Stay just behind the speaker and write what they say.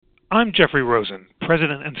I'm Jeffrey Rosen,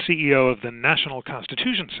 President and CEO of the National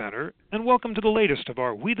Constitution Center, and welcome to the latest of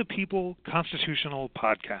our We the People Constitutional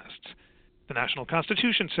podcasts. The National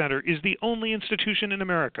Constitution Center is the only institution in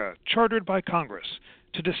America chartered by Congress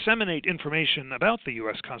to disseminate information about the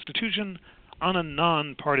U.S. Constitution on a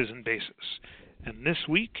nonpartisan basis. And this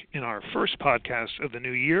week, in our first podcast of the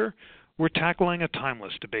new year, we're tackling a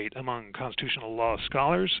timeless debate among constitutional law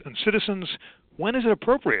scholars and citizens. When is it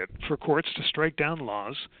appropriate for courts to strike down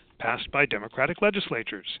laws passed by Democratic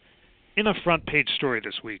legislatures? In a front-page story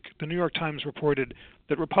this week, the New York Times reported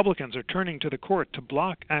that Republicans are turning to the court to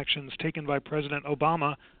block actions taken by President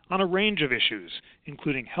Obama on a range of issues,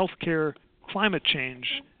 including health care, climate change,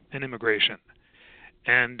 and immigration.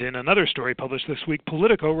 And in another story published this week,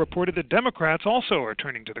 Politico reported that Democrats also are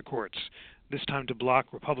turning to the courts, this time to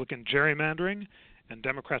block Republican gerrymandering, and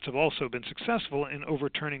Democrats have also been successful in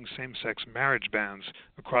overturning same-sex marriage bans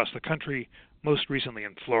across the country, most recently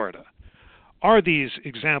in Florida. Are these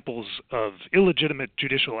examples of illegitimate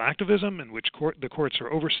judicial activism in which the courts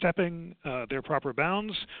are overstepping their proper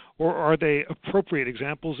bounds, or are they appropriate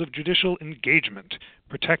examples of judicial engagement,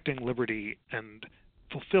 protecting liberty and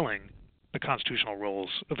fulfilling the constitutional roles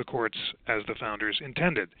of the courts as the founders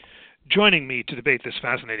intended? Joining me to debate this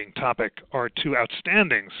fascinating topic are two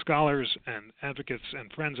outstanding scholars and advocates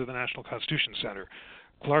and friends of the National Constitution Center.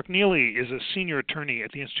 Clark Neily is a senior attorney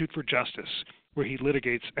at the Institute for Justice, where he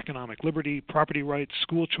litigates economic liberty, property rights,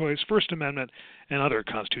 school choice, First Amendment, and other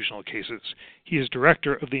constitutional cases. He is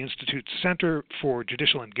director of the Institute's Center for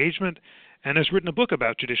Judicial Engagement and has written a book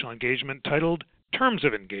about judicial engagement titled Terms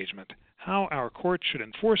of Engagement: How Our Court Should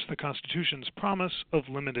Enforce the Constitution's Promise of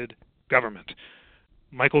Limited Government.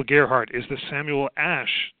 Michael Gerhardt is the Samuel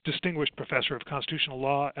Ash Distinguished Professor of Constitutional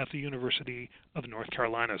Law at the University of North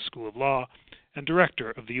Carolina School of Law and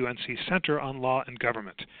director of the UNC Center on Law and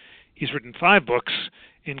Government. He's written 5 books,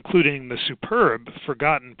 including the superb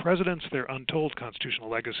Forgotten Presidents, Their Untold Constitutional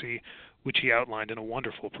Legacy, which he outlined in a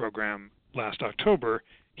wonderful program last October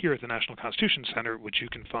here at the National Constitution Center, which you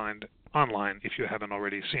can find online if you haven't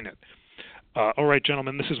already seen it. All right,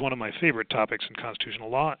 gentlemen, this is one of my favorite topics in constitutional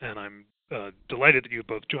law, and I'm delighted that you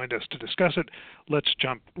both joined us to discuss it. Let's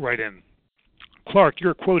jump right in. Clark,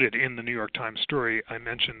 you're quoted in the New York Times story I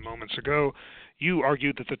mentioned moments ago. You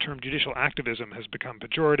argued that the term judicial activism has become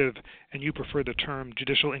pejorative, and you prefer the term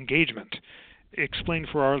judicial engagement. Explain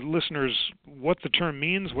for our listeners what the term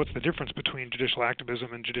means, what's the difference between judicial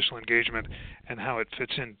activism and judicial engagement, and how it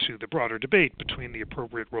fits into the broader debate between the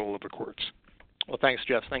appropriate role of the courts. Well, thanks,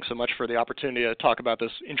 Jeff. Thanks so much for the opportunity to talk about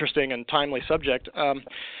this interesting and timely subject.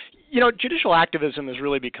 Judicial activism has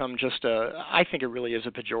really become I think it really is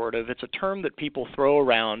a pejorative. It's a term that people throw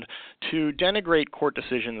around to denigrate court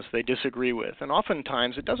decisions they disagree with. And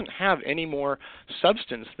oftentimes it doesn't have any more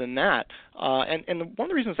substance than that. And one of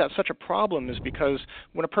the reasons that's such a problem is because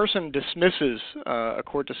when a person dismisses a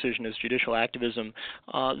court decision as judicial activism,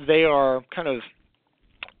 they are kind of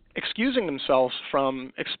excusing themselves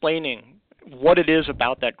from explaining what it is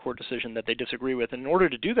about that court decision that they disagree with. And in order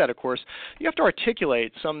to do that, of course, you have to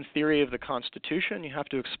articulate some theory of the Constitution. You have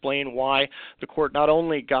to explain why the court not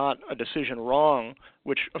only got a decision wrong,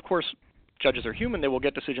 which, of course, judges are human, they will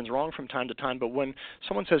get decisions wrong from time to time, but when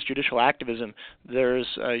someone says judicial activism, there's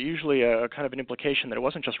usually a kind of an implication that it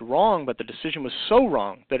wasn't just wrong, but the decision was so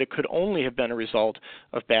wrong that it could only have been a result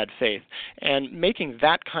of bad faith. And making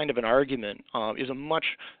that kind of an argument is a much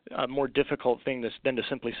more difficult thing than to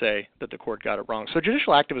simply say that the court got it wrong. So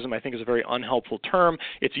judicial activism, I think, is a very unhelpful term.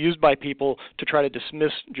 It's used by people to try to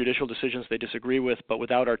dismiss judicial decisions they disagree with, but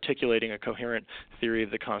without articulating a coherent theory of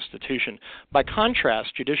the Constitution. By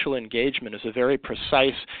contrast, judicial engagement is a very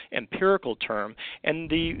precise empirical term, and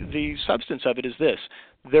the substance of it is this: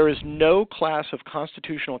 There is no class of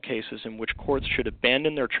constitutional cases in which courts should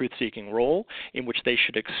abandon their truth-seeking role, in which they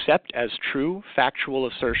should accept as true factual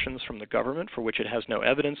assertions from the government for which it has no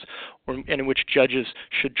evidence, and in which judges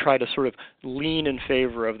should try to sort of lean in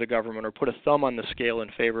favor of the government or put a thumb on the scale in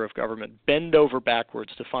favor of government, bend over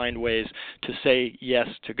backwards to find ways to say yes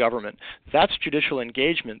to government. That's judicial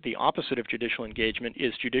engagement. The opposite of judicial engagement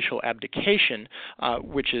is judicial abdication,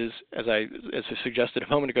 which is, as I suggested a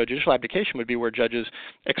moment ago, judicial abdication would be where judges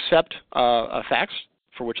accept facts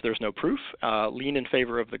for which there's no proof, lean in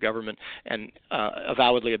favor of the government, and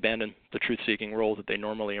avowedly abandon the truth-seeking role that they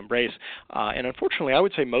normally embrace. And unfortunately, I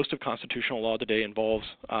would say most of constitutional law today involves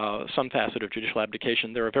some facet of judicial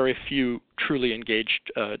abdication. There are very few truly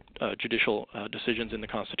engaged judicial decisions in the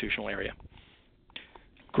constitutional area.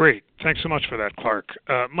 Great. Thanks so much for that, Clark.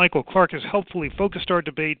 Michael, Clark has helpfully focused our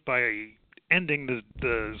debate by ending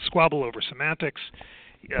the squabble over semantics.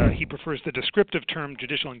 He prefers the descriptive term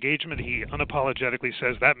judicial engagement. He unapologetically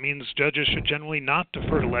says that means judges should generally not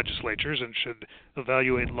defer to legislatures and should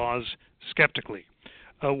evaluate laws skeptically.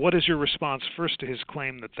 What is your response first to his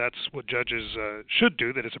claim that that's what judges should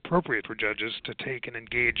do, that it's appropriate for judges to take an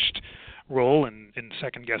engaged role in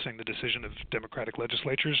second-guessing the decision of Democratic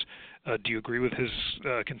legislatures? Do you agree with his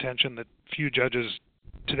contention that few judges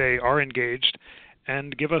today are engaged?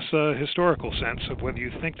 And give us a historical sense of whether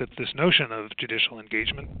you think that this notion of judicial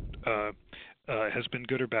engagement has been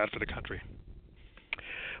good or bad for the country.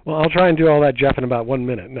 Well, I'll try and do all that, Jeff, in about 1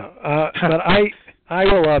 minute. No, but I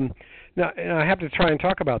will. Now, I have to try and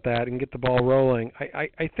talk about that and get the ball rolling.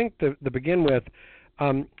 I think to begin with,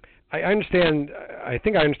 I understand. I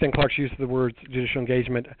think I understand Clark's use of the words judicial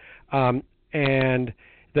engagement, and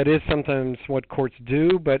that is sometimes what courts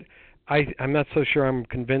do. But I'm not so sure I'm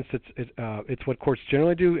convinced it's what courts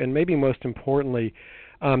generally do. And maybe most importantly,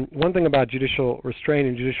 one thing about judicial restraint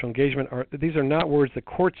and judicial engagement are that these are not words that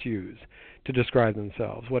courts use to describe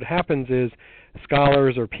themselves. What happens is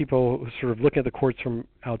scholars or people who sort of look at the courts from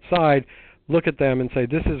outside look at them and say,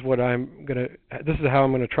 this is how I'm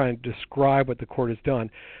going to try and describe what the court has done.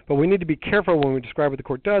 But we need to be careful when we describe what the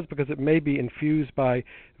court does, because it may be infused by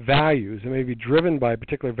values. It may be driven by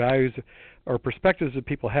particular values or perspectives that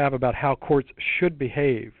people have about how courts should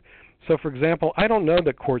behave. So, for example, I don't know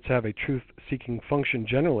that courts have a truth-seeking function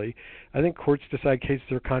generally. I think courts decide cases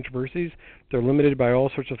or controversies. They're limited by all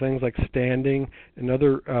sorts of things like standing and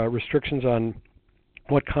other restrictions on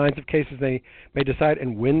what kinds of cases they may decide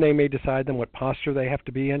and when they may decide them, what posture they have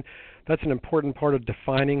to be in. That's an important part of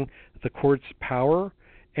defining the court's power.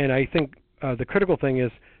 And I think the critical thing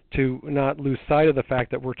is to not lose sight of the fact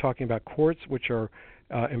that we're talking about courts which are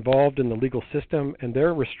involved in the legal system, and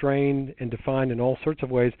they're restrained and defined in all sorts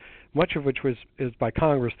of ways, much of which is by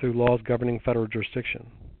Congress through laws governing federal jurisdiction.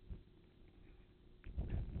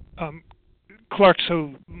 Clark,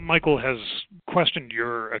 so Michael has questioned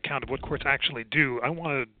your account of what courts actually do. I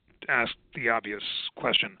want to ask the obvious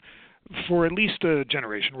question. For at least a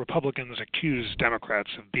generation, Republicans accuse Democrats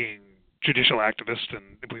of being judicial activists,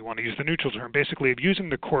 and if we want to use the neutral term, basically of using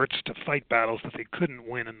the courts to fight battles that they couldn't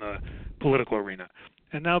win in the political arena.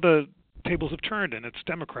 And now the tables have turned, and it's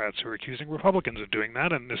Democrats who are accusing Republicans of doing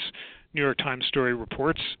that, and this New York Times story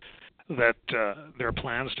reports that there are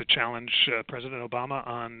plans to challenge President Obama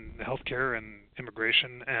on health care and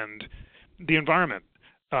immigration and the environment.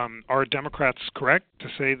 Are Democrats correct to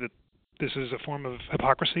say that this is a form of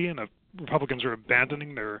hypocrisy and Republicans are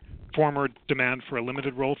abandoning their former demand for a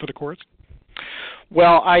limited role for the courts?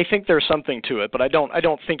 Well, I think there's something to it, but I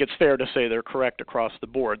don't think it's fair to say they're correct across the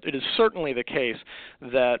board. It is certainly the case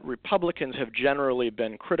that Republicans have generally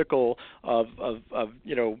been critical of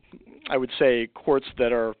I would say courts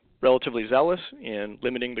that are relatively zealous in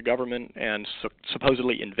limiting the government and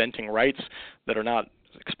supposedly inventing rights that are not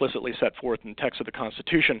explicitly set forth in the text of the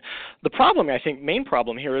Constitution. The problem, I think, main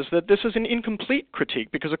problem here is that this is an incomplete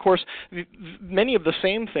critique because, of course, many of the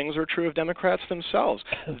same things are true of Democrats themselves.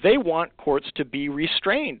 They want courts to be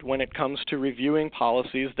restrained when it comes to reviewing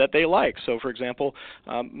policies that they like. So, for example,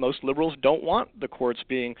 most liberals don't want the courts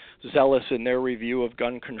being zealous in their review of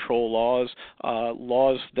gun control laws,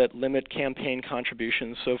 laws that limit campaign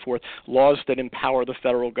contributions, so forth, laws that empower the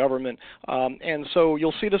federal government. And so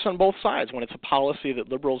you'll see this on both sides. When it's a policy that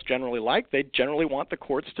liberals generally like, they generally want the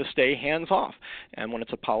courts to stay hands-off. And when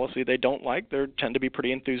it's a policy they don't like, they tend to be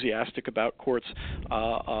pretty enthusiastic about courts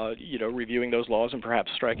reviewing those laws and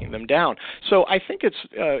perhaps striking them down. So I think it's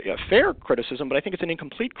a fair criticism, but I think it's an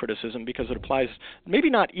incomplete criticism because it applies maybe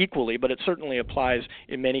not equally, but it certainly applies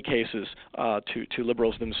in many cases to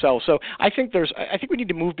liberals themselves. So I think we need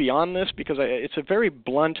to move beyond this because it's a very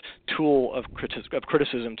blunt tool of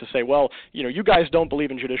criticism to say, well, you guys don't believe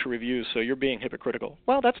in judicial reviews, so you're being hypocritical.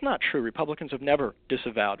 Well, that's not true. Republicans have never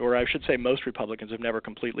disavowed, or I should say most Republicans have never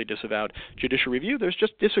completely disavowed judicial review. There's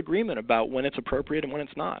just disagreement about when it's appropriate and when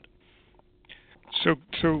it's not.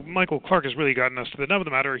 So Michael Clark has really gotten us to the nub of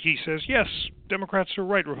the matter. He says, yes, Democrats are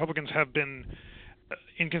right. Republicans have been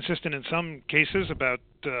inconsistent in some cases about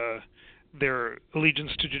their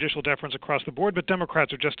allegiance to judicial deference across the board, but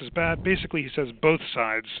Democrats are just as bad. Basically, he says both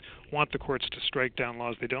sides want the courts to strike down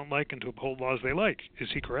laws they don't like and to uphold laws they like. Is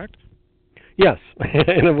he correct? Yes,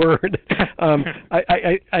 in a word.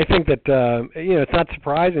 I think that it's not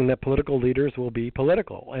surprising that political leaders will be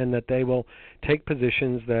political and that they will take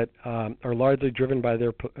positions that are largely driven by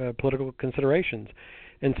their political considerations.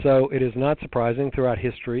 And so it is not surprising throughout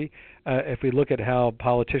history, if we look at how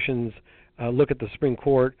politicians look at the Supreme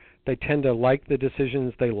Court, they tend to like the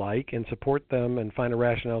decisions they like and support them and find a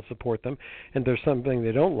rationale to support them. And if there's something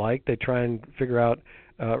they don't like, they try and figure out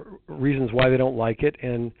reasons why they don't like it,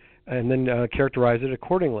 and then characterize it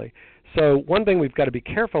accordingly. So one thing we've got to be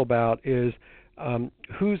careful about is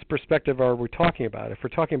whose perspective are we talking about? If we're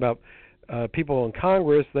talking about people in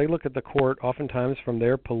Congress, they look at the court oftentimes from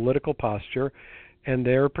their political posture, and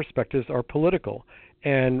their perspectives are political.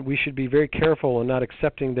 And we should be very careful in not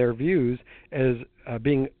accepting their views as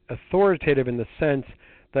being authoritative in the sense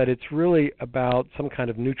that it's really about some kind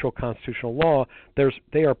of neutral constitutional law.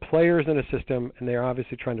 They are players in a system, and they are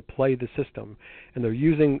obviously trying to play the system. And they're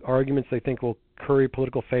using arguments they think will curry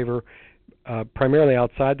political favor primarily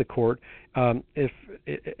outside the court. If,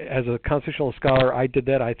 as a constitutional scholar, I did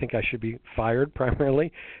that, I think I should be fired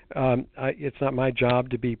primarily. It's not my job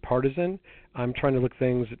to be partisan. I'm trying to look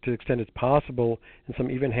things to the extent it's possible in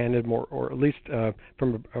some even-handed, or at least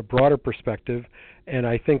from a broader perspective. And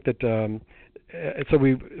I think that so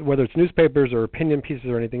whether it's newspapers or opinion pieces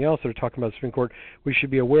or anything else that are talking about the Supreme Court, we should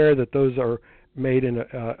be aware that those are made in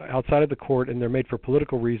outside of the court, and they're made for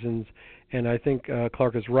political reasons. And I think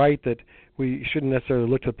Clark is right that we shouldn't necessarily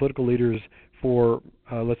look to political leaders for,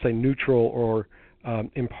 let's say, neutral or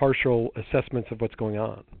impartial assessments of what's going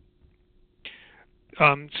on.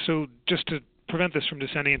 So just to prevent this from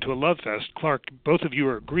descending into a love fest, Clark, both of you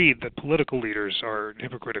are agreed that political leaders are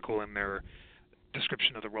hypocritical in their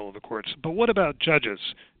description of the role of the courts. But what about judges?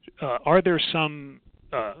 Are there some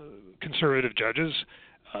conservative judges,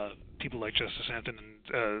 people like Justice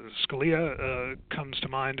Antonin Scalia comes to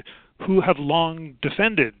mind, who have long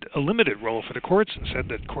defended a limited role for the courts and said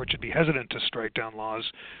that courts should be hesitant to strike down laws,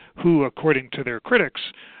 who, according to their critics,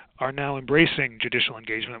 are now embracing judicial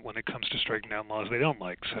engagement when it comes to striking down laws they don't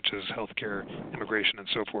like, such as healthcare, immigration, and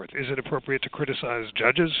so forth. Is it appropriate to criticize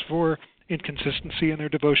judges for inconsistency in their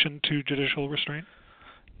devotion to judicial restraint?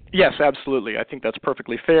 Yes, absolutely. I think that's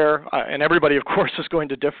perfectly fair, and everybody, of course, is going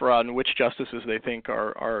to differ on which justices they think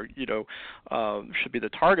are should be the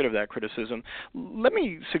target of that criticism. Let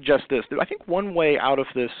me suggest this: that I think one way out of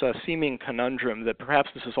this seeming conundrum, that perhaps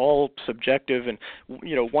this is all subjective, and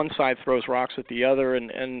one side throws rocks at the other,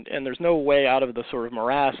 and there's no way out of the sort of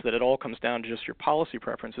morass that it all comes down to just your policy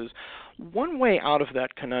preferences. One way out of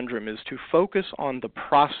that conundrum is to focus on the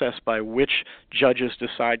process by which judges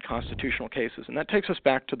decide constitutional cases, and that takes us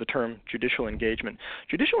back to the term judicial engagement.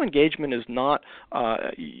 Judicial engagement is not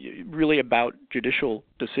really about judicial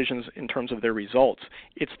decisions in terms of their results.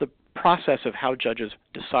 It's the process of how judges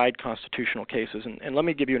decide constitutional cases. And let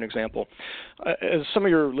me give you an example. As some of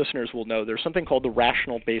your listeners will know, there's something called the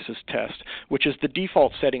rational basis test, which is the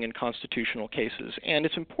default setting in constitutional cases. And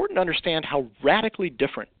it's important to understand how radically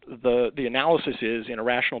different the analysis is in a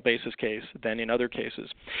rational basis case than in other cases.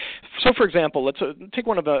 So, for example, let's take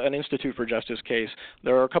one of an Institute for Justice case.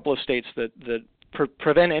 There are a couple of states that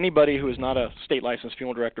prevent anybody who is not a state-licensed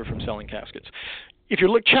funeral director from selling caskets. If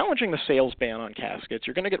you're challenging the sales ban on caskets,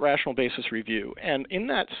 you're going to get rational basis review. And in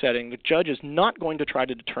that setting, the judge is not going to try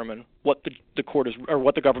to determine what the court is, or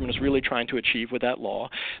what the government is really trying to achieve with that law.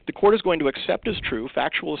 The court is going to accept as true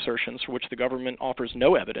factual assertions for which the government offers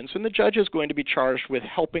no evidence, and the judge is going to be charged with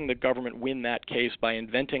helping the government win that case by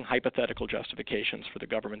inventing hypothetical justifications for the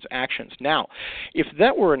government's actions. Now, if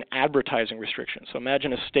that were an advertising restriction, so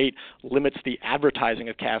imagine a state limits the advertising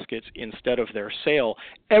of caskets instead of their sale,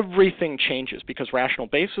 everything changes because rational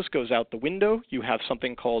basis goes out the window. You have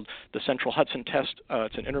something called the Central Hudson test.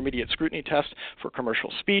 It's an intermediate scrutiny test for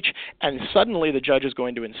commercial speech. And suddenly the judge is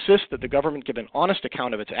going to insist that the government give an honest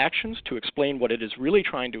account of its actions to explain what it is really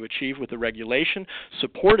trying to achieve with the regulation,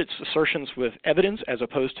 support its assertions with evidence as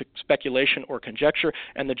opposed to speculation or conjecture,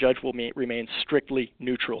 and the judge will remain strictly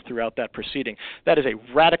neutral throughout that proceeding. That is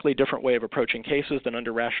a radically different way of approaching cases than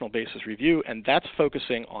under rational basis review, and that's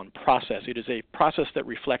focusing on process. It is a process that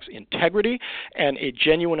reflects integrity and a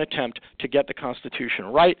genuine attempt to get the Constitution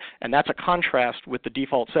right, and that's a contrast with the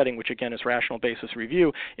default setting, which again is rational basis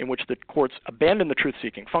review, in which the courts abandon the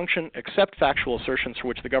truth-seeking function, accept factual assertions for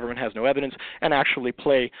which the government has no evidence, and actually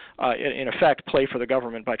play for the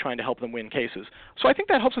government by trying to help them win cases. So I think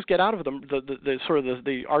that helps us get out of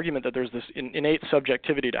the argument that there's this innate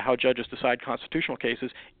subjectivity to how judges decide constitutional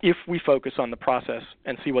cases if we focus on the process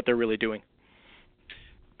and see what they're really doing.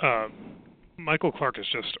 Michael Clark has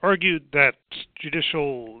just argued that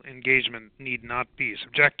judicial engagement need not be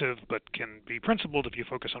subjective but can be principled if you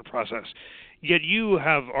focus on process. Yet you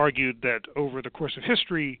have argued that over the course of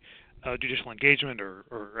history, judicial engagement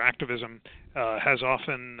or activism has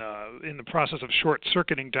often, in the process of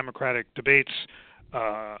short-circuiting democratic debates,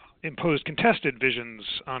 imposed contested visions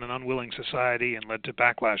on an unwilling society and led to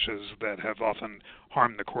backlashes that have often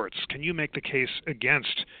harmed the courts. Can you make the case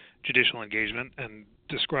against judicial engagement and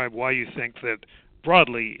describe why you think that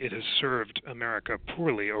broadly it has served America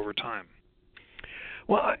poorly over time?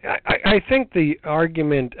 Well, I think the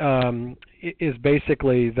argument is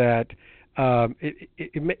basically that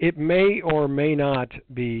it may or may not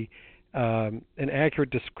be an accurate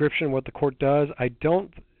description of what the court does. I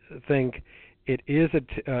don't think it is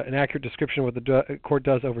an accurate description of what the court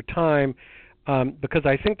does over time, because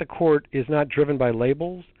I think the court is not driven by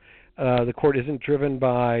labels. The court isn't driven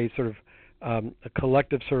by sort of a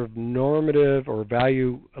collective sort of normative or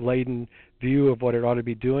value-laden view of what it ought to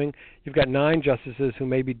be doing. You've got 9 justices who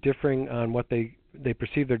may be differing on what they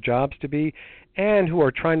perceive their jobs to be, and who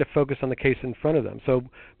are trying to focus on the case in front of them. So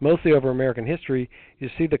mostly over American history, you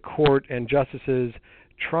see the court and justices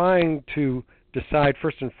trying to decide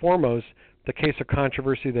first and foremost the case or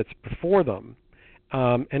controversy that's before them.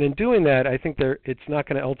 And in doing that, I think it's not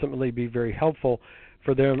going to ultimately be very helpful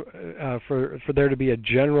for them for there to be a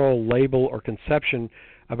general label or conception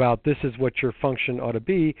about this is what your function ought to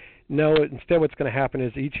be. No, instead what's going to happen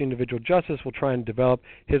is each individual justice will try and develop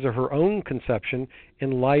his or her own conception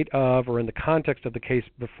in light of or in the context of the case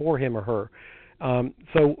before him or her.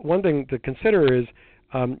 So one thing to consider is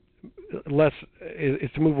to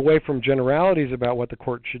move away from generalities about what the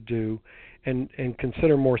court should do and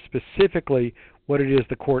consider more specifically what it is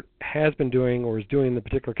the court has been doing or is doing in the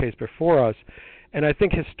particular case before us. And I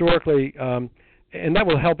think historically, and that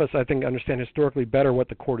will help us, I think, understand historically better what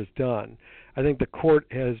the court has done. I think the court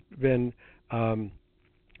has been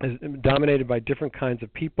dominated by different kinds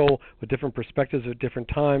of people with different perspectives at different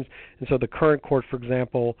times. And so the current court, for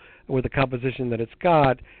example, with the composition that it's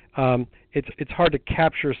got, it's hard to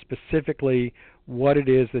capture specifically what it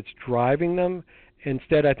is that's driving them.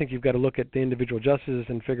 Instead, I think you've got to look at the individual justices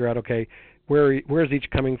and figure out, okay, where is each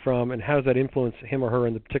coming from and how does that influence him or her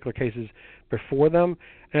in the particular cases before them.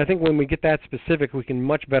 And I think when we get that specific, we can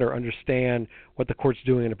much better understand what the court's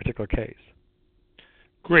doing in a particular case.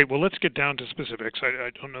 Great. Well, let's get down to specifics.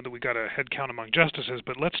 I don't know that we got a head count among justices,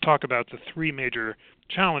 but let's talk about the 3 major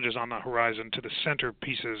challenges on the horizon to the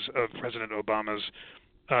centerpieces of President Obama's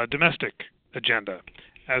domestic agenda.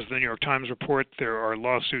 As the New York Times report, there are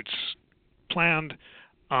lawsuits planned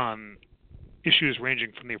on issues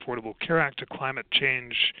ranging from the Affordable Care Act to climate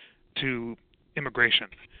change to immigration.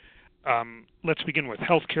 Let's begin with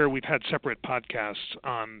healthcare. We've had separate podcasts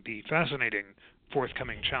on the fascinating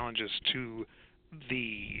forthcoming challenges to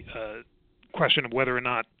the question of whether or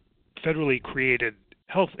not federally created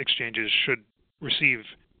health exchanges should receive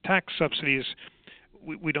tax subsidies.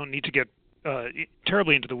 We don't need to get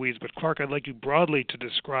terribly into the weeds, but Clark, I'd like you broadly to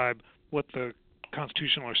describe what the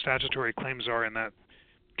constitutional or statutory claims are in that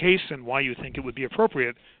case and why you think it would be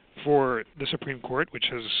appropriate for the Supreme Court, which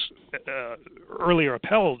has earlier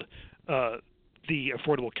upheld the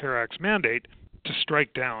Affordable Care Act's mandate, to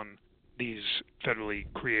strike down these federally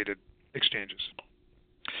created exchanges.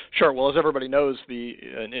 Sure. Well, as everybody knows, the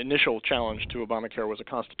initial challenge to Obamacare was a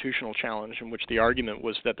constitutional challenge in which the argument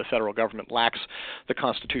was that the federal government lacks the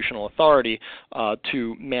constitutional authority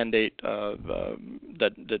to mandate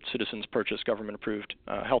that citizens purchase government-approved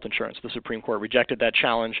health insurance. The Supreme Court rejected that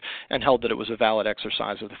challenge and held that it was a valid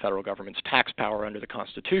exercise of the federal government's tax power under the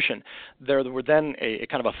Constitution. There were then a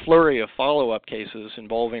kind of a flurry of follow-up cases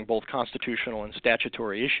involving both constitutional and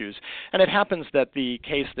statutory issues, and it happens that the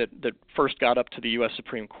case that first got up to the U.S.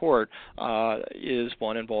 Supreme Court is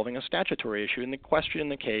one involving a statutory issue. And the question in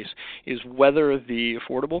the case is whether the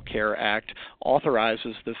Affordable Care Act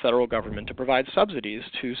authorizes the federal government to provide subsidies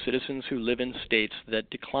to citizens who live in states that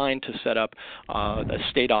decline to set up a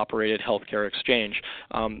state-operated health care exchange.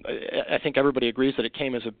 I think everybody agrees that it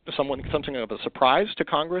came as something of a surprise to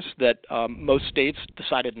Congress that most states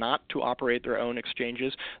decided not to operate their own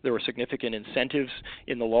exchanges. There were significant incentives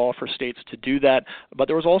in the law for states to do that, but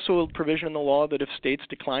there was also a provision in the law that if states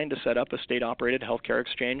declined to set up a state-operated health care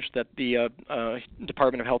exchange, that the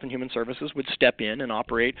Department of Health and Human Services would step in and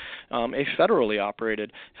operate a federally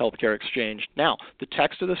operated health care exchange. Now, the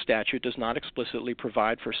text of the statute does not explicitly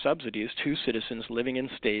provide for subsidies to citizens living in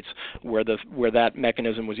states where that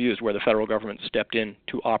mechanism was used, where the federal government stepped in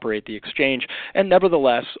to operate the exchange. And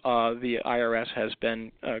nevertheless, the IRS has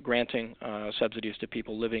been granting subsidies to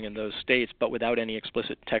people living in those states, but without any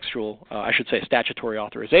explicit textual, statutory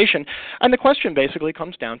authorization. And the question basically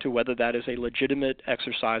comes down to whether that is a legitimate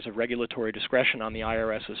exercise of regulatory discretion on the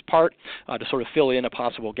IRS's part to sort of fill in a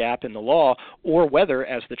possible gap in the law, or whether,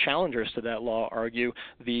 as the challengers to that law argue,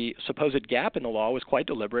 the supposed gap in the law was quite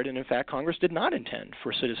deliberate, and in fact Congress did not intend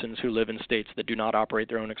for citizens who live in states that do not operate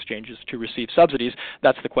their own exchanges to receive subsidies.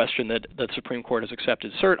 That's the question that the Supreme Court has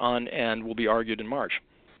accepted cert on and will be argued in March.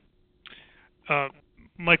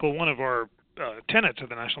 Michael, one of our tenets of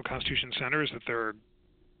the National Constitution Center is that there are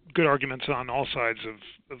good arguments on all sides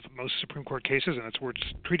of most Supreme Court cases, and it's worth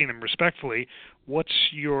treating them respectfully. What's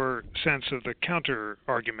your sense of the counter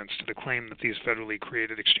arguments to the claim that these federally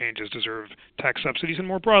created exchanges deserve tax subsidies? And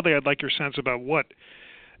more broadly, I'd like your sense about whether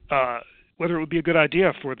it would be a good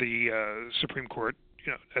idea for the Supreme Court,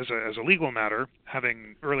 as a legal matter,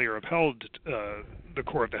 having earlier upheld the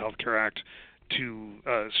core of the Health Care Act, to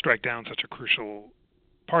strike down such a crucial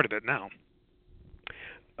part of it now.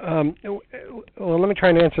 Well, let me try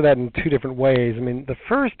and answer that in two different ways. I mean, the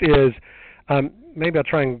first is, maybe I'll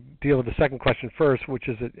try and deal with the second question first, which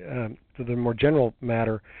is the more general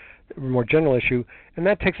matter, more general issue, and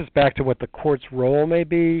that takes us back to what the court's role may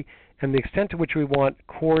be and the extent to which we want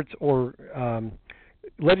courts or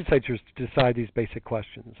legislatures to decide these basic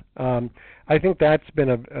questions. I think that's been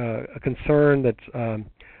a concern that's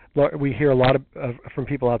we hear a lot from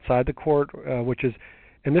people outside the court, which is,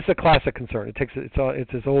 and this is a classic concern.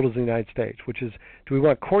 It's as old as the United States, which is, do we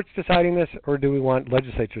want courts deciding this or do we want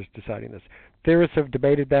legislatures deciding this? Theorists have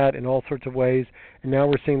debated that in all sorts of ways, and now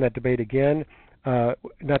we're seeing that debate again.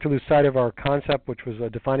 Not to lose sight of our concept, which was a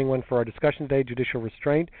defining one for our discussion today, judicial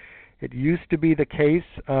restraint. It used to be the case,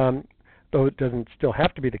 though it doesn't still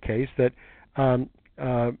have to be the case, that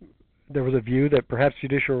there was a view that perhaps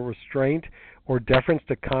judicial restraint or deference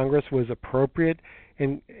to Congress was appropriate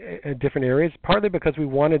in different areas, partly because we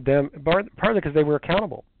wanted them, partly because they were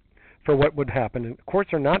accountable for what would happen. And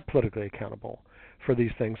courts are not politically accountable for these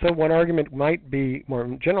things. So one argument might be, more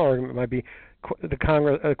general argument might be, the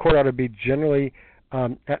court ought to be generally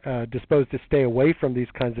disposed to stay away from these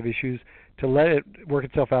kinds of issues, to let it work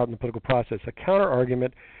itself out in the political process. A counter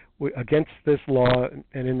argument against this law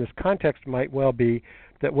and in this context might well be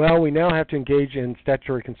that, well, we now have to engage in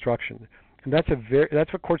statutory construction, and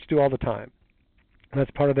that's what courts do all the time. And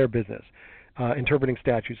that's part of their business, interpreting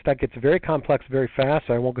statutes. That gets very complex very fast,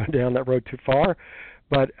 so I won't go down that road too far.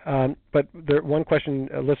 But one question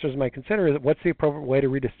listeners might consider is, what's the appropriate way to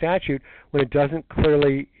read a statute when it doesn't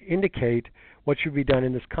clearly indicate what should be done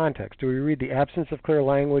in this context? Do we read the absence of clear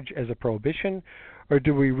language as a prohibition, or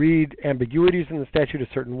do we read ambiguities in the statute a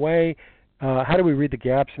certain way? How do we read the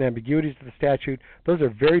gaps and ambiguities of the statute? Those are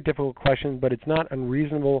very difficult questions, but it's not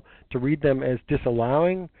unreasonable to read them as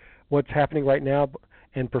disallowing what's happening right now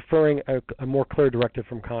and preferring a more clear directive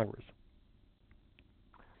from Congress.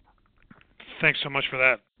 Thanks so much for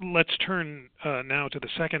that. Let's turn now to the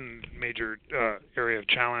second major area of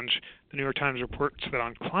challenge. The New York Times reports that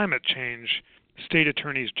on climate change, state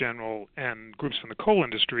attorneys general and groups from the coal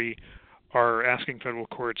industry are asking federal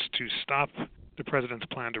courts to stop the president's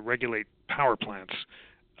plan to regulate power plants.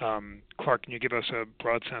 Clark, can you give us a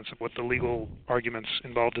broad sense of what the legal arguments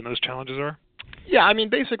involved in those challenges are? Yeah, I mean,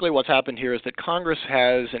 basically what's happened here is that Congress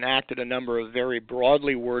has enacted a number of very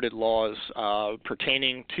broadly worded laws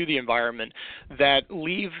pertaining to the environment that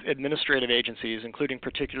leave administrative agencies, including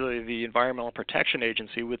particularly the Environmental Protection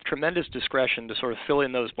Agency, with tremendous discretion to sort of fill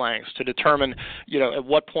in those blanks, to determine, at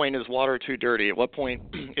what point is water too dirty, at what point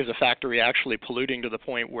is a factory actually polluting to the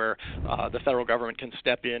point where the federal government can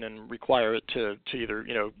step in and require it to either,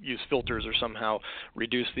 use filters or somehow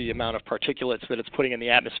reduce the amount of particulates that it's putting in the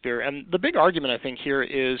atmosphere. And the big argument, I think, here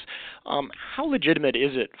is how legitimate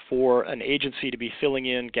is it for an agency to be filling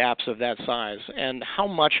in gaps of that size, and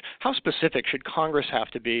how specific should Congress have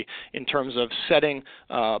to be in terms of setting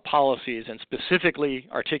policies and specifically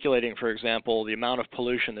articulating, for example, the amount of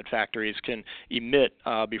pollution that factories can emit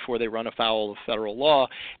before they run afoul of federal law.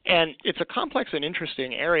 And it's a complex and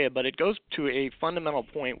interesting area, but it goes to a fundamental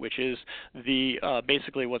point, which is the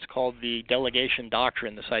basically what's called the delegation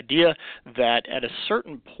doctrine, this idea that at a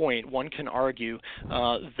certain point one can argue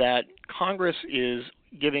that Congress is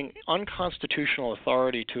giving unconstitutional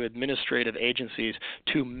authority to administrative agencies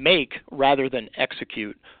to make rather than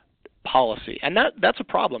execute policy. And that's a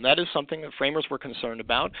problem. That is something that framers were concerned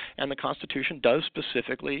about, and the Constitution does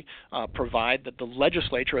specifically provide that the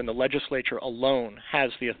legislature and the legislature alone has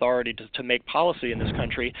the authority to make policy in this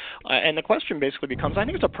country. And the question basically becomes, I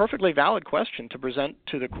think it's a perfectly valid question to present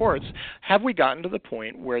to the courts, have we gotten to the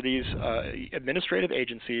point where these administrative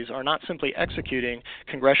agencies are not simply executing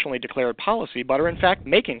congressionally declared policy, but are in fact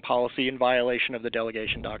making policy in violation of the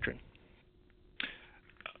delegation doctrine?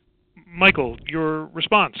 Michael, your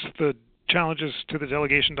response. The challenges to the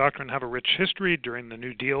delegation doctrine have a rich history. During the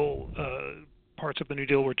New Deal, parts of the New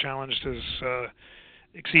Deal were challenged as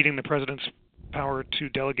exceeding the president's power to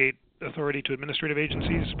delegate authority to administrative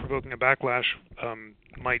agencies, provoking a backlash.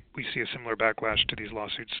 Might we see a similar backlash to these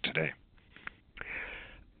lawsuits today?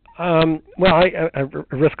 Well, I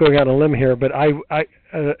risk going out on a limb here, but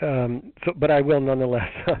but I will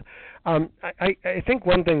nonetheless. I think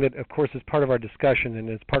one thing that, of course, is part of our discussion and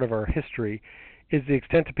is part of our history is the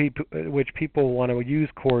extent to which people want to use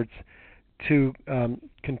courts to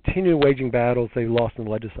continue waging battles they lost in the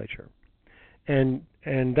legislature. And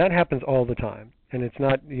that happens all the time, and it's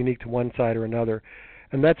not unique to one side or another.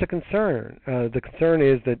 And that's a concern. The concern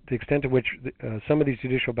is that the extent to which some of these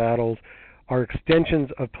judicial battles are extensions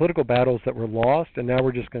of political battles that were lost, and now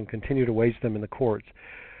we're just going to continue to wage them in the courts.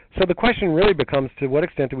 So the question really becomes, to what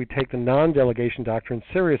extent do we take the non-delegation doctrine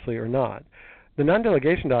seriously or not? The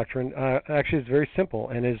non-delegation doctrine actually is very simple,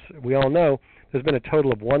 and as we all know, there's been a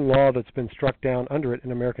total of one law that's been struck down under it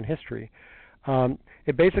in American history.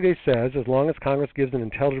 It basically says, as long as Congress gives an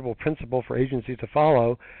intelligible principle for agencies to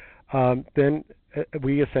follow, then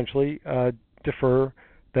we essentially defer.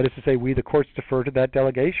 That is to say, we, the courts, defer to that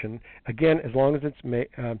delegation, again, as long as it's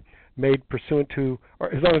made pursuant to,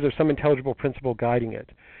 or as long as there's some intelligible principle guiding it.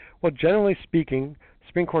 Well, generally speaking, the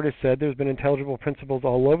Supreme Court has said there's been intelligible principles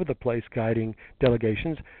all over the place guiding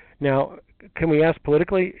delegations. Now, can we ask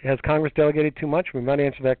politically, has Congress delegated too much? We might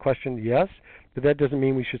answer that question, yes, but that doesn't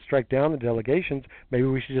mean we should strike down the delegations. Maybe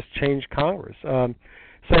we should just change Congress.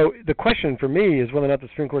 So the question for me is whether or not the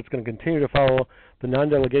Supreme Court is going to continue to follow the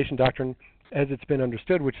non-delegation doctrine as it's been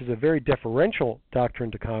understood, which is a very deferential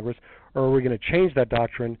doctrine to Congress, or are we going to change that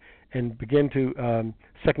doctrine and begin to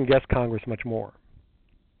second-guess Congress much more?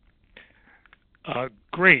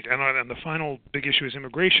 Great. And the final big issue is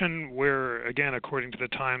immigration, where, again, according to the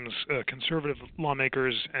Times, conservative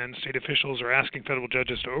lawmakers and state officials are asking federal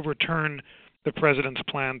judges to overturn the president's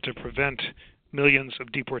plan to prevent millions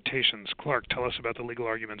of deportations. Clark, tell us about the legal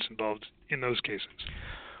arguments involved in those cases.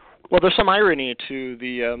 Well, there's some irony to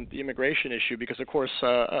the immigration issue because, of course,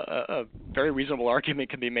 a very reasonable argument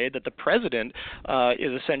can be made that the president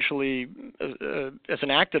is essentially has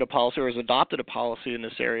enacted a policy or has adopted a policy in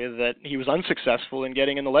this area that he was unsuccessful in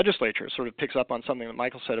getting in the legislature. It sort of picks up on something that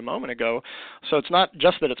Michael said a moment ago. So it's not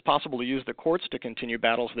just that it's possible to use the courts to continue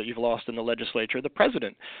battles that you've lost in the legislature. The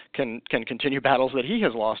president can continue battles that he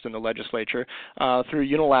has lost in the legislature through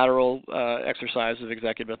unilateral exercise of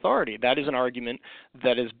executive authority. That is an argument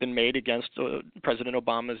that has been made against President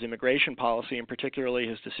Obama's immigration policy, and particularly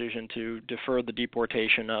his decision to defer the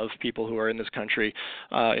deportation of people who are in this country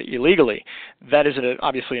illegally. That is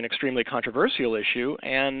obviously an extremely controversial issue,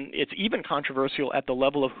 and it's even controversial at the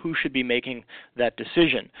level of who should be making that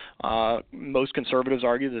decision. Most conservatives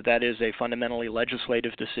argue that that is a fundamentally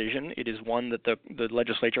legislative decision. It is one that the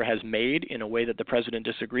legislature has made in a way that the president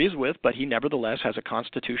disagrees with, but he nevertheless has a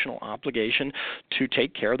constitutional obligation to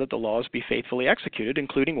take care that the laws be faithfully executed,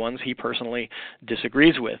 including ones he personally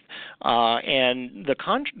disagrees with. And the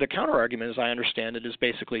counter-argument, as I understand it, is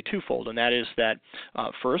basically twofold, and that is that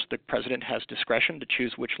first, the president has discretion to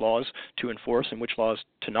choose which laws to enforce and which laws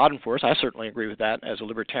to not enforce. I certainly agree with that as a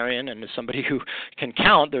libertarian and as somebody who can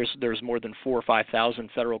count. There's more than 4,000 or 5,000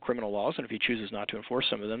 federal criminal laws, and if he chooses not to enforce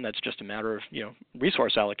some of them, that's just a matter of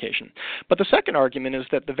resource allocation. But the second argument is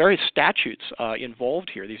that the very statutes involved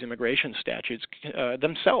here, these immigration statutes,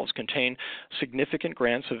 themselves contain significant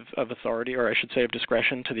grants of authority, or I should say of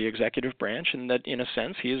discretion, to the executive branch, and that in a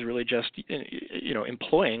sense he is really just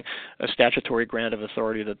employing a statutory grant of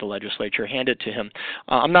authority that the legislature handed to him.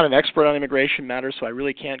 I'm not an expert on immigration matters, so I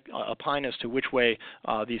really can't opine as to which way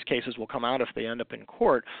these cases will come out if they end up in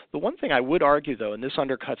court. The one thing I would argue, though, and this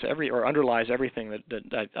underlies everything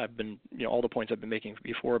that I've been, all the points I've been making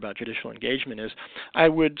before about judicial engagement, is I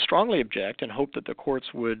would strongly object and hope that the courts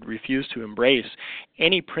would refuse to embrace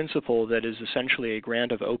any principle that is essentially a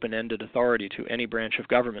grant of open-ended authority to any branch of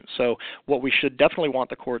government. So what we should definitely want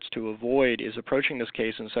the courts to avoid is approaching this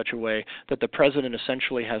case in such a way that the president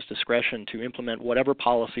essentially has discretion to implement whatever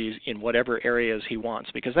policies in whatever areas he wants,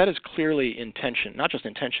 because that is clearly in tension, not just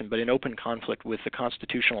in tension, but in open conflict with the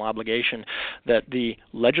constitutional obligation that the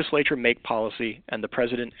legislature make policy and the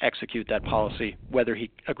president execute that policy, whether he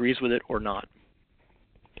agrees with it or not.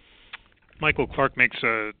 Michael, Clark makes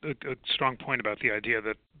a strong point about the idea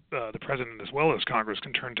that the president as well as Congress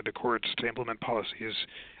can turn to the courts to implement policies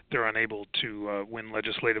they're unable to win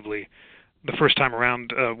legislatively the first time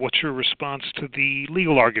around. What's your response to the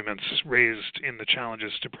legal arguments raised in the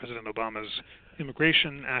challenges to President Obama's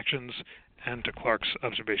immigration actions and to Clark's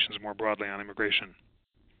observations more broadly on immigration?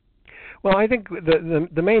 Well, I think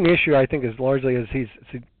the main issue, I think, is largely as he's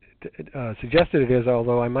suggested it is,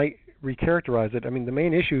 although I might recharacterize it. I mean, the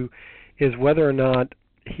main issue is whether or not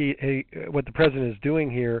what the president is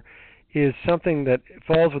doing here is something that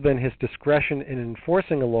falls within his discretion in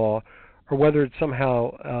enforcing a law, or whether it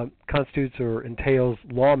somehow constitutes or entails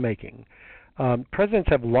lawmaking. Presidents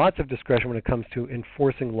have lots of discretion when it comes to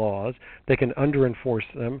enforcing laws. They can under-enforce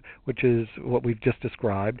them, which is what we've just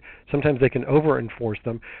described. Sometimes they can over-enforce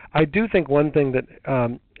them. I do think one thing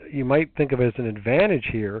that you might think of as an advantage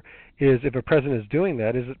here is if a president is doing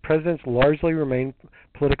that, is that presidents largely remain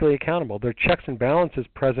politically accountable. There are checks and balances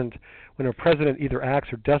present when a president either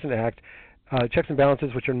acts or doesn't act, checks and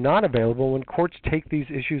balances which are not available when courts take these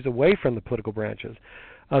issues away from the political branches.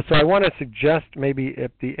 So I want to suggest maybe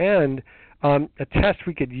at the end a test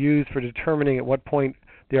we could use for determining at what point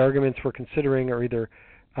the arguments we're considering are either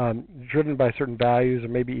driven by certain values or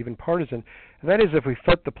maybe even partisan. And that is if we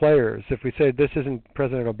flip the players, if we say this isn't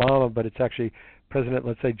President Obama, but it's actually President,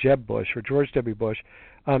 let's say, Jeb Bush or George W. Bush,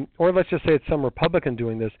 or let's just say it's some Republican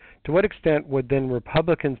doing this, to what extent would then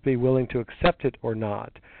Republicans be willing to accept it or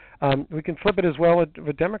not? We can flip it as well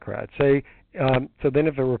with Democrats. Say, so then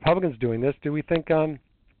if a Republican's doing this, do we think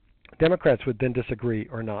Democrats would then disagree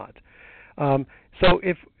or not? So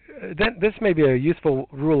if this may be a useful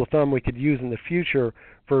rule of thumb we could use in the future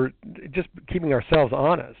for just keeping ourselves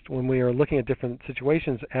honest when we are looking at different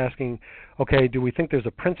situations, asking, okay, do we think there's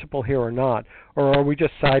a principle here or not? Or are we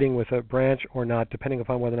just siding with a branch or not, depending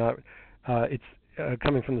upon whether or not it's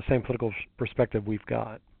coming from the same political perspective we've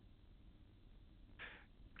got?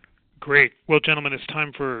 Great. Well, gentlemen, it's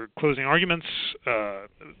time for closing arguments.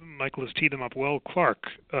 Michael has teed them up well. Clark,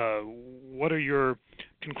 what are your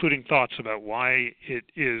concluding thoughts about why it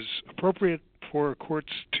is appropriate for courts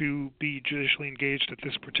to be judicially engaged at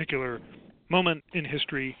this particular moment in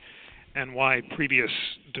history, and why previous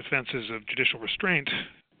defenses of judicial restraint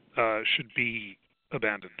should be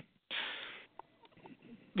abandoned?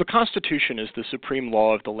 The Constitution is the supreme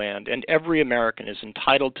law of the land, and every American is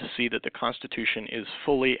entitled to see that the Constitution is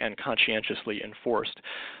fully and conscientiously enforced.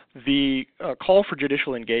 The call for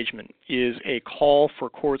judicial engagement is a call for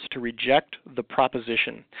courts to reject the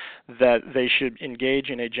proposition that they should engage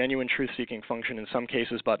in a genuine truth-seeking function in some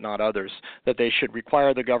cases but not others, that they should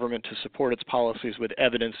require the government to support its policies with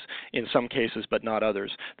evidence in some cases but not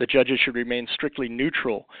others, that judges should remain strictly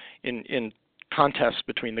neutral in contests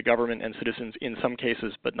between the government and citizens in some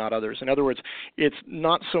cases but not others. In other words, it's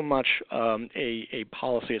not so much a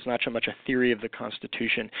policy, it's not so much a theory of the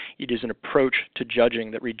Constitution, it is an approach to judging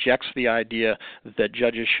that rejects the idea that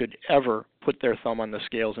judges should ever put their thumb on the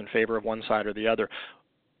scales in favor of one side or the other.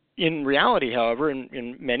 In reality, however,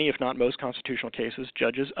 in many, if not most constitutional cases,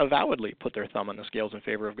 judges avowedly put their thumb on the scales in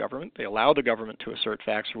favor of government. They allow the government to assert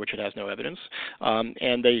facts for which it has no evidence,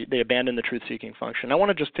 and they abandon the truth-seeking function. I want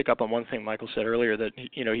to just pick up on one thing Michael said earlier, that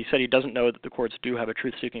he said he doesn't know that the courts do have a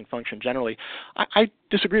truth-seeking function generally. I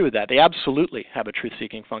disagree with that. They absolutely have a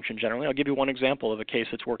truth-seeking function generally. I'll give you one example of a case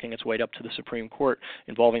that's working its way up to the Supreme Court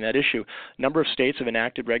involving that issue. A number of states have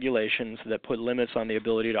enacted regulations that put limits on the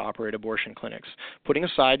ability to operate abortion clinics. Putting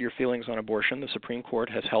aside your feelings on abortion, the Supreme Court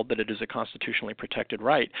has held that it is a constitutionally protected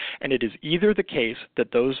right, and it is either the case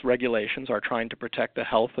that those regulations are trying to protect the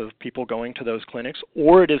health of people going to those clinics,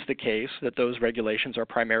 or it is the case that those regulations are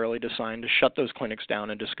primarily designed to shut those clinics down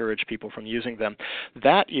and discourage people from using them.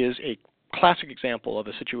 That is a classic example of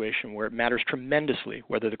a situation where it matters tremendously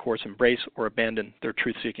whether the courts embrace or abandon their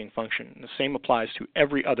truth-seeking function. And the same applies to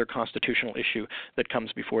every other constitutional issue that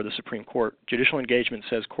comes before the Supreme Court. Judicial engagement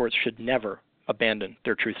says courts should never abandon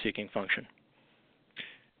their truth-seeking function.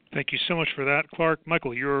 Thank you so much for that, Clark.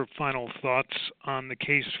 Michael, your final thoughts on the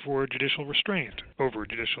case for judicial restraint over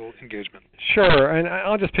judicial engagement? Sure, and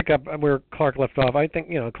I'll just pick up where Clark left off. I think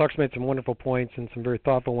Clark's made some wonderful points and some very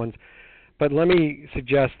thoughtful ones. But let me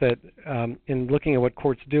suggest that in looking at what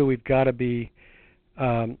courts do, we've got to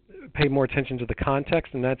pay more attention to the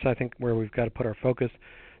context, and that's, I think, where we've got to put our focus.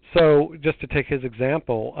 So just to take his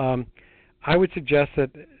example, I would suggest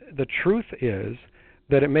that the truth is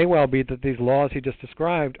that it may well be that these laws he just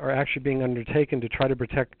described are actually being undertaken to try to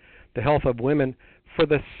protect the health of women for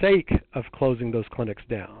the sake of closing those clinics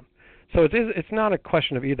down. So it's not a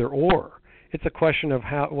question of either or. It's a question of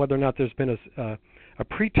whether or not there's been a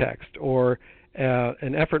pretext or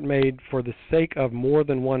an effort made for the sake of more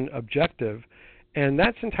than one objective, and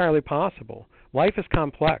that's entirely possible. Life is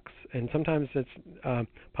complex, and sometimes it's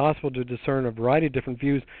possible to discern a variety of different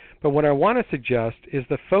views, but what I want to suggest is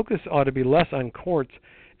the focus ought to be less on courts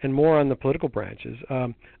and more on the political branches.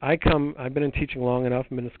 I've been in teaching long enough,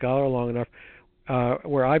 I've been a scholar long enough,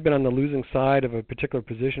 where I've been on the losing side of a particular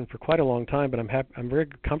position for quite a long time, but I'm very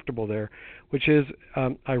comfortable there, which is,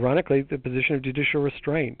 ironically, the position of judicial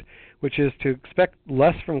restraint, which is to expect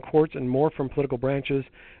less from courts and more from political branches,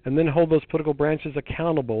 and then hold those political branches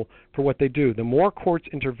accountable for what they do. The more courts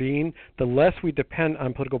intervene, the less we depend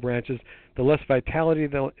on political branches, the less vitality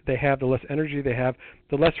they have, the less energy they have,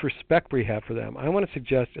 the less respect we have for them. I want to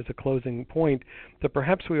suggest as a closing point that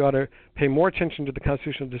perhaps we ought to pay more attention to the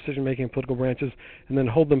constitutional decision-making of political branches and then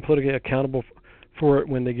hold them politically accountable for it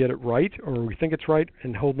when they get it right or we think it's right,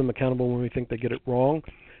 and hold them accountable when we think they get it wrong.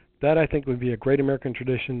 That, I think, would be a great American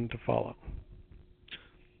tradition to follow.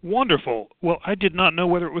 Wonderful. Well, I did not know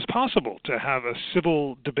whether it was possible to have a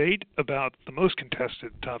civil debate about the most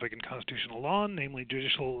contested topic in constitutional law, namely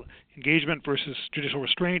judicial engagement versus judicial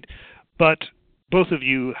restraint, but both of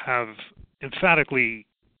you have emphatically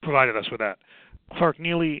provided us with that. Clark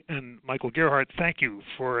Neily and Michael Gerhardt, thank you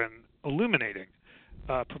for an illuminating,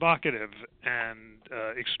 provocative, and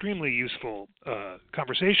extremely useful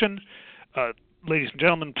conversation. Ladies and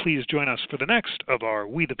gentlemen, please join us for the next of our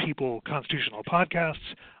We the People constitutional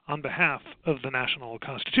podcasts. On behalf of the National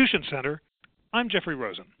Constitution Center, I'm Jeffrey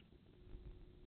Rosen.